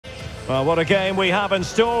Well, what a game we have in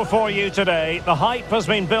store for you today. The hype has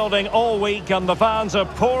been building all week and the fans are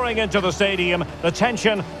pouring into the stadium. The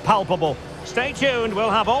tension palpable. Stay tuned, we'll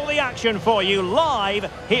have all the action for you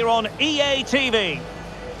live here on EA TV.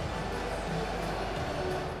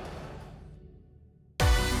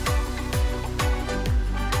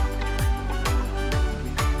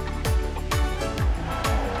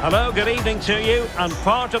 Hello, good evening to you, and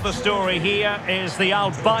part of the story here is the Al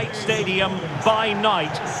Bayt Stadium by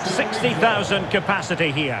night. 60,000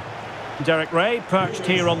 capacity here. Derek Ray perched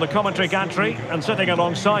here on the commentary gantry, and sitting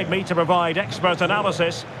alongside me to provide expert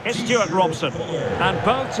analysis is Stuart Robson. And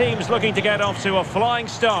both teams looking to get off to a flying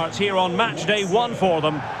start here on match day 1 for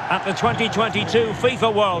them at the 2022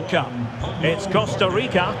 FIFA World Cup. It's Costa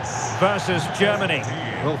Rica versus Germany.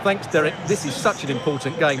 Well, thanks, Derek. This is such an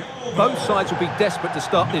important game. Both sides will be desperate to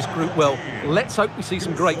start this group well. Let's hope we see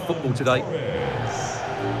some great football today.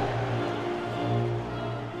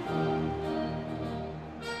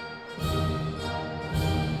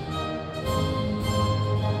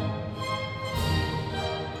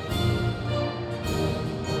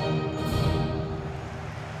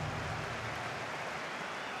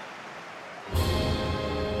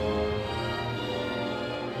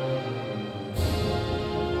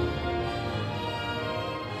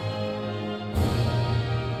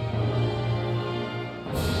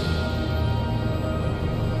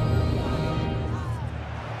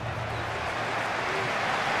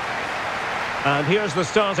 And here's the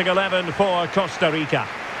starting 11 for Costa Rica.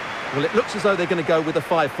 Well, it looks as though they're going to go with a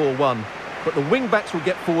 5-4-1. But the wing-backs will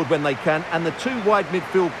get forward when they can, and the two wide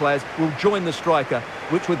midfield players will join the striker,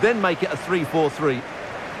 which would then make it a 3-4-3.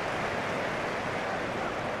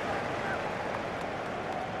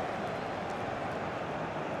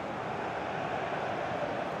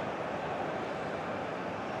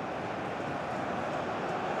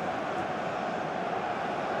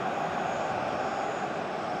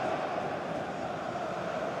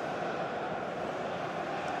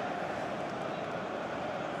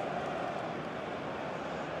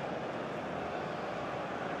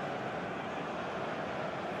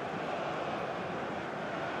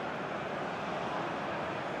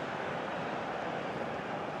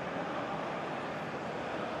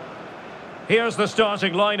 Here's the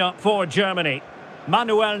starting lineup for Germany.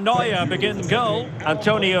 Manuel Neuer begins goal.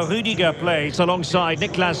 Antonio Rüdiger plays alongside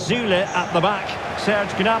Niklas Süle at the back. Serge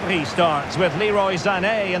Gnabry starts with Leroy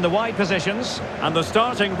Sané in the wide positions. And the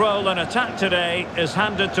starting role in attack today is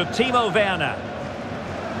handed to Timo Werner.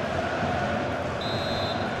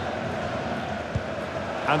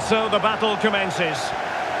 And so the battle commences.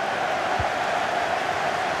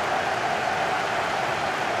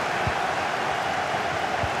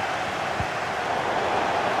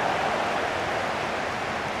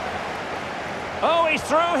 Oh, he's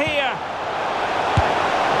through here.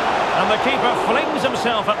 And the keeper flings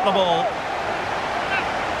himself at the ball.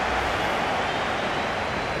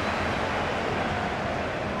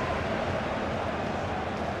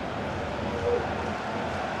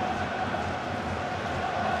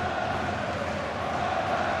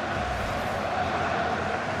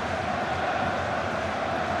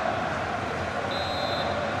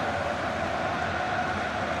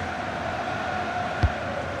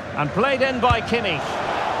 And played in by Kimmich.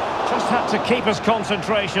 Just had to keep his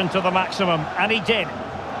concentration to the maximum, and he did.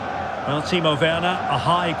 Well, Timo Werner, a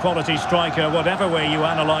high-quality striker, whatever way you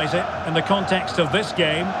analyse it. In the context of this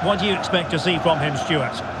game, what do you expect to see from him,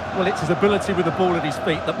 Stuart? Well, it's his ability with the ball at his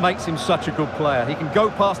feet that makes him such a good player. He can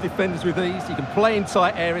go past defenders with ease, he can play in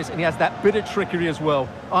tight areas, and he has that bit of trickery as well.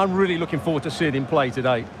 I'm really looking forward to seeing him play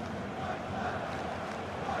today.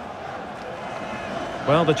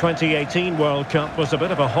 Well, the 2018 World Cup was a bit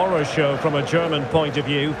of a horror show from a German point of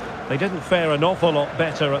view. They didn't fare an awful lot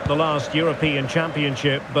better at the last European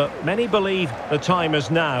Championship, but many believe the time is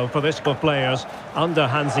now for this group of players under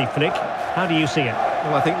Hansi Flick. How do you see it?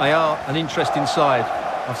 Well, I think they are an interesting side.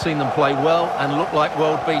 I've seen them play well and look like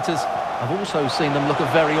world beaters. I've also seen them look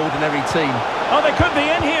a very ordinary team. Oh, they could be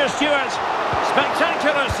in here, Stuart.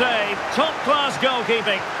 Spectacular save, top-class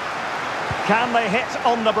goalkeeping. Can they hit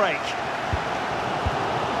on the break?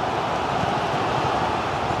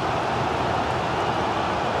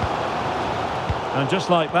 And just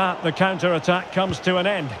like that, the counter-attack comes to an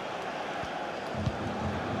end.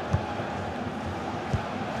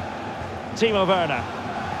 Timo Werner.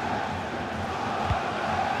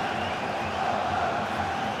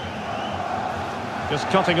 Just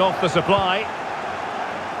cutting off the supply.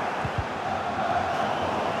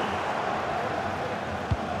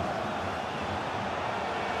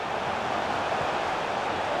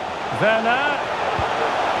 Werner.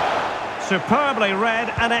 Superbly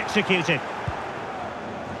read and executed.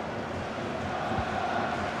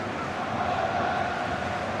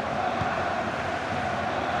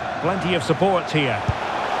 Plenty of support here.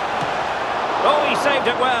 Oh, he saved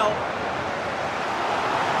it well.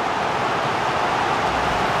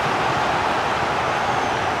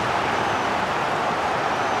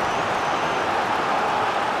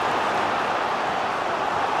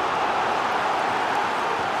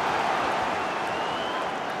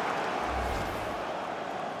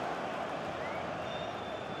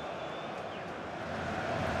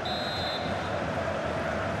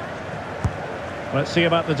 Let's see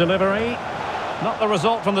about the delivery. Not the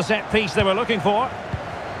result from the set piece they were looking for.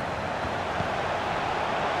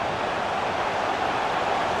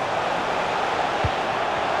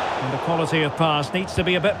 And the quality of pass needs to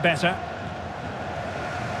be a bit better.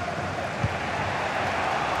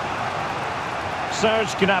 Serge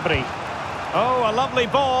Gnabry. Oh, a lovely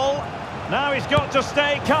ball. Now he's got to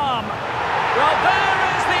stay calm. Well, there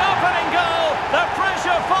is the opening goal. The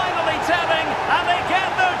pressure finally telling, and they get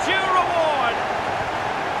their due reward.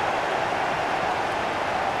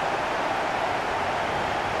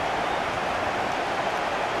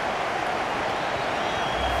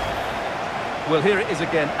 Well, here it is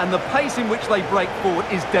again, and the pace in which they break forward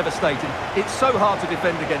is devastating. It's so hard to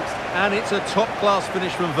defend against, and it's a top-class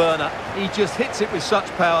finish from Werner. He just hits it with such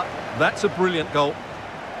power. That's a brilliant goal.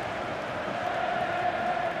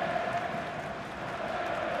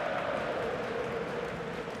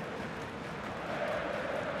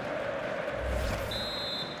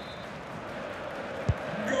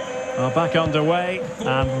 Well, back underway,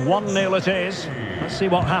 and 1-0 it is. Let's see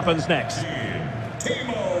what happens next.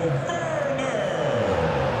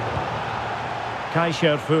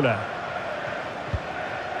 Kaiser Fuller.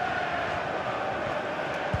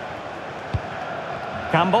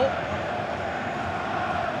 Campbell.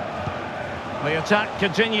 The attack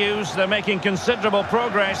continues. They're making considerable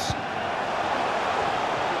progress.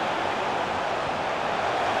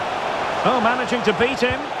 Oh, managing to beat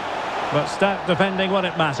him. But stout defending when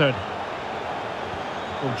it mattered.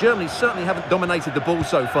 Well, Germany certainly haven't dominated the ball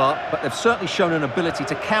so far, but they've certainly shown an ability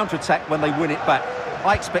to counter-attack when they win it back.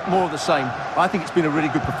 I expect more of the same. I think it's been a really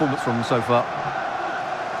good performance from them so far.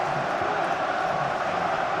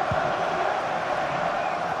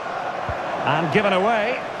 And given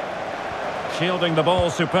away. Shielding the ball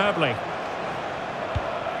superbly.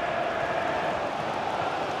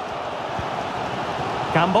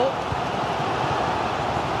 Campbell.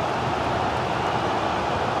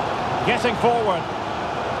 Getting forward.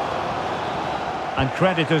 And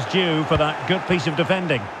credit is due for that good piece of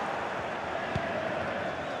defending.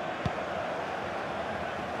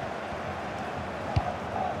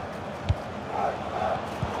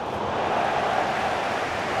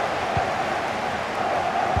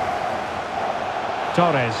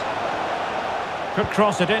 Torres. Could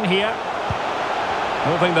cross it in here.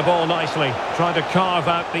 Moving the ball nicely. Trying to carve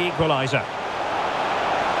out the equaliser.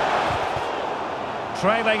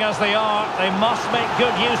 Trailing as they are, they must make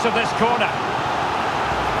good use of this corner.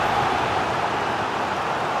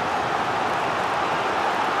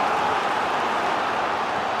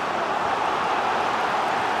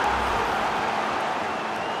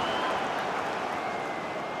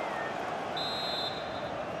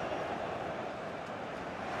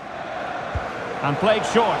 And played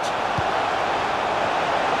short.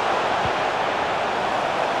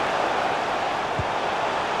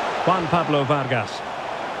 Juan Pablo Vargas.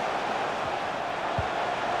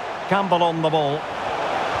 Campbell on the ball.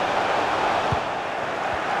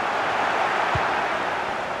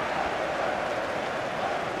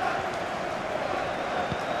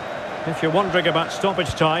 If you're wondering about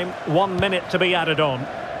stoppage time, 1 minute to be added on.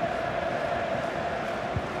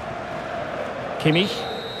 Kimmich.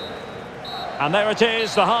 And there it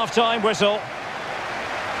is, the half-time whistle.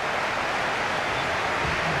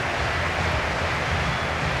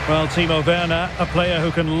 Well, Timo Werner, a player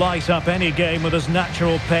who can light up any game with his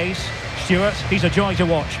natural pace. Stuart, he's a joy to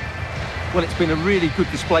watch. Well, it's been a really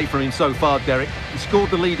good display from him so far, Derek. He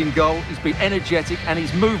scored the leading goal, he's been energetic, and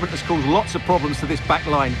his movement has caused lots of problems to this back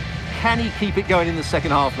line. Can he keep it going in the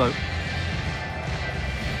second half, though?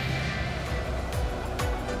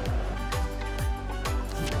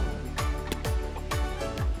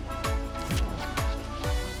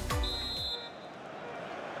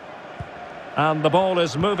 And the ball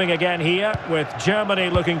is moving again here, with Germany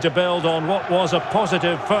looking to build on what was a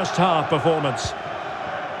positive first-half performance.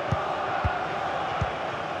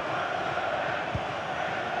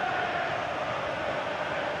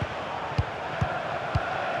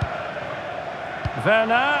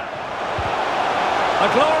 Werner. A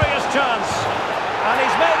glorious chance. And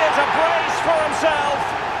he's made it a brace for himself.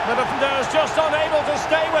 The defender's just unable to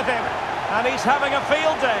stay with him. And he's having a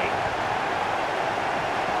field day.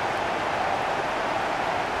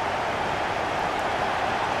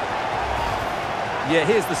 Yeah,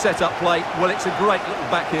 here's the set-up play. Well, it's a great little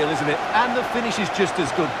back heel, isn't it? And the finish is just as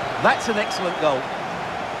good. That's an excellent goal.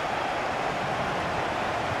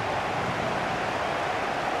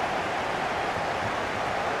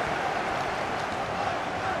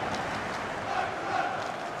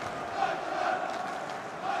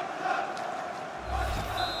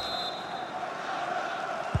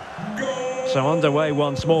 So underway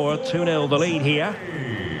once more, 2-0 the lead here.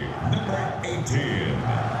 Number 18,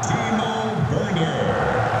 Timo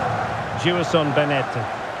Werner. Jewison Benet.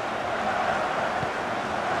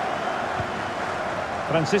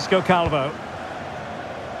 Francisco Calvo.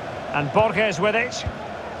 And Borges with it.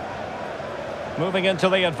 Moving into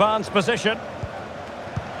the advanced position.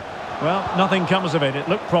 Well, nothing comes of it. It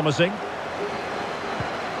looked promising.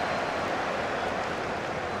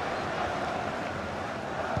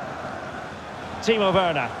 Timo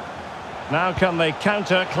Werner. Now can they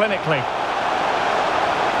counter clinically?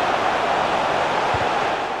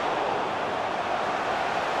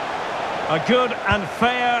 A good and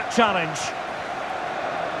fair challenge.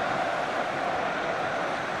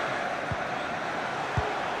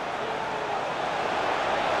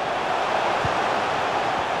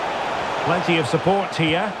 Plenty of support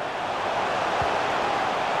here.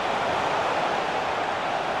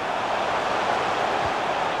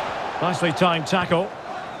 Nicely timed tackle.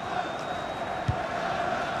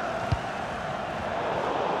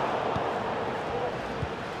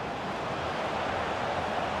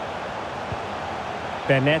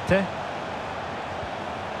 Benete.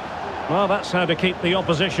 Well, that's how to keep the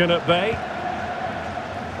opposition at bay.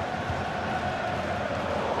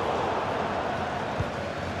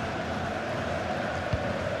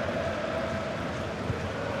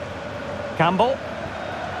 Campbell.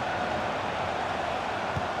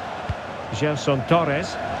 Gelson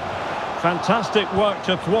Torres. Fantastic work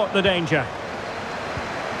to thwart the danger.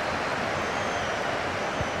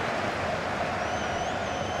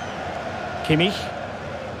 Kimmich.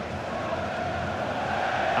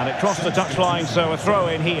 And it crossed the touchline, so a throw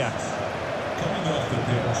in here.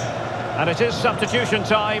 And it is substitution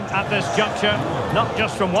time at this juncture, not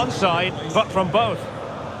just from one side, but from both.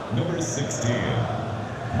 Number 16,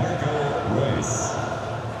 Marco Reus.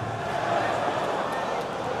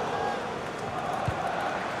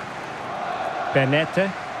 Benete.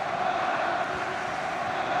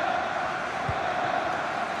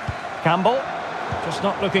 Campbell, just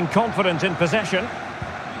not looking confident in possession.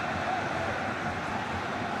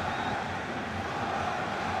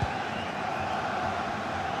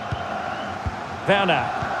 Werner.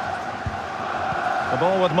 The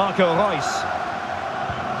ball with Marco Reus.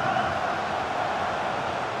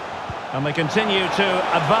 And they continue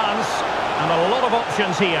to advance, and a lot of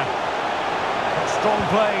options here. Strong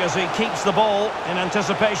play as he keeps the ball in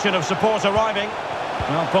anticipation of support arriving.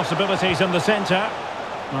 Well, possibilities in the centre.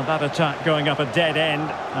 Well, that attack going up a dead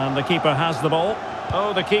end, and the keeper has the ball.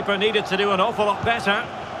 Oh, the keeper needed to do an awful lot better.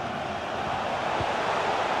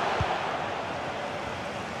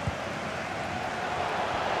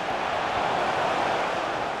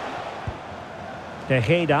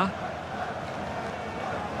 Tejeda.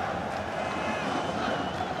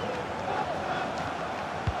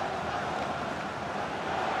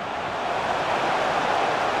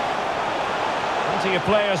 Plenty of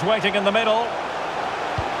players waiting in the middle.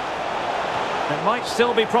 It might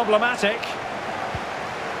still be problematic.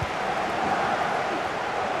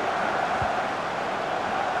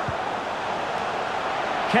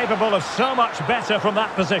 Capable of so much better from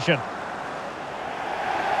that position.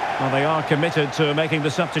 Well, they are committed to making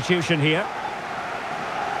the substitution here.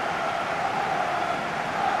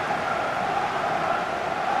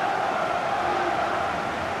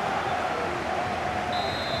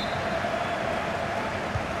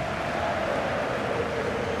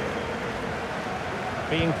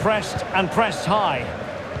 Being pressed and pressed high.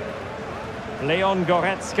 Leon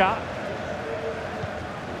Goretzka.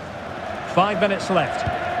 5 minutes left.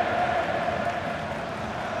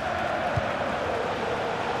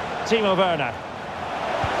 Timo Werner.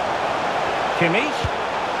 Kimmich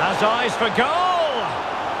has eyes for goal.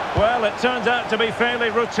 Well, it turns out to be fairly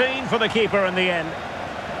routine for the keeper in the end.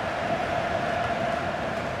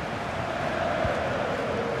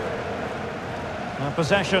 Now,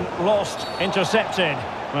 possession lost, intercepted.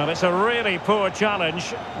 Well, it's a really poor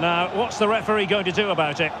challenge. Now, what's the referee going to do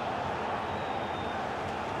about it?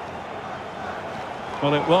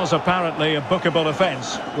 Well, it was apparently a bookable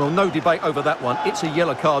offence. Well, no debate over that one. It's a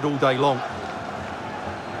yellow card all day long.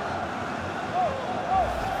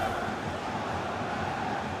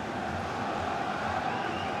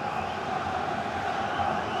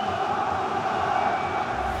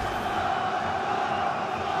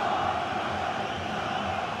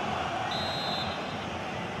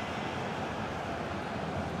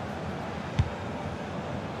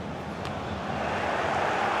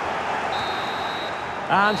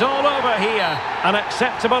 And all over here, an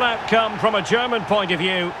acceptable outcome from a German point of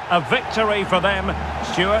view, a victory for them.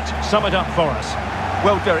 Stuart, sum it up for us.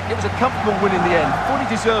 Well, Derek, it was a comfortable win in the end. Fully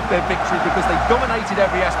deserved their victory because they dominated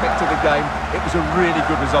every aspect of the game. It was a really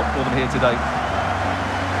good result for them here today.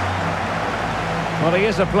 Well, he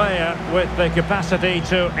is a player with the capacity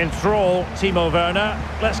to enthrall Timo Werner.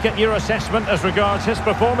 Let's get your assessment as regards his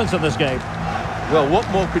performance in this game. Well, what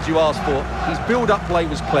more could you ask for? His build-up play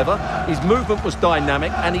was clever, his movement was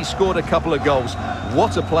dynamic, and he scored a couple of goals.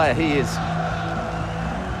 What a player he is.